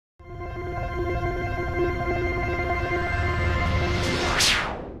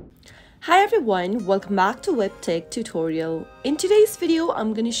Hi everyone, welcome back to Webtech Tutorial. In today's video,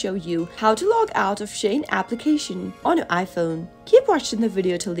 I'm going to show you how to log out of Shein application on your iPhone. Keep watching the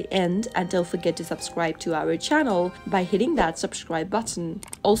video till the end and don't forget to subscribe to our channel by hitting that subscribe button.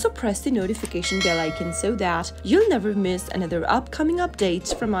 Also press the notification bell icon so that you'll never miss another upcoming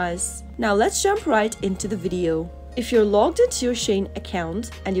updates from us. Now let's jump right into the video. If you're logged into your Shein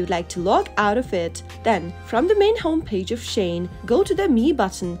account and you'd like to log out of it, then from the main homepage of Shein, go to the Me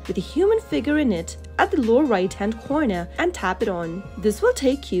button with a human figure in it at the lower right hand corner and tap it on. This will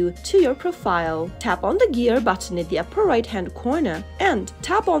take you to your profile. Tap on the gear button at the upper right hand corner and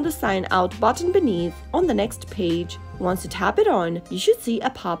tap on the sign out button beneath on the next page. Once you tap it on, you should see a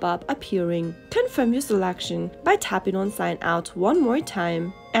pop-up appearing. Confirm your selection by tapping on sign out one more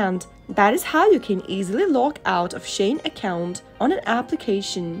time. And that is how you can easily log out of Shein account on an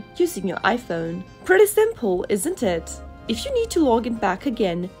application using your iPhone. Pretty simple, isn't it? If you need to log in back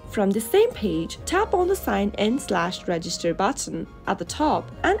again from the same page, tap on the sign in/register button at the top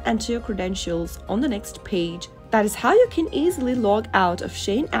and enter your credentials on the next page. That is how you can easily log out of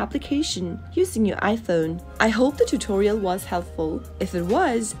Shein application using your iPhone. I hope the tutorial was helpful. If it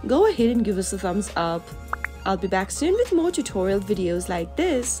was, go ahead and give us a thumbs up. I'll be back soon with more tutorial videos like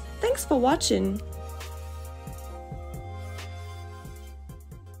this. Thanks for watching.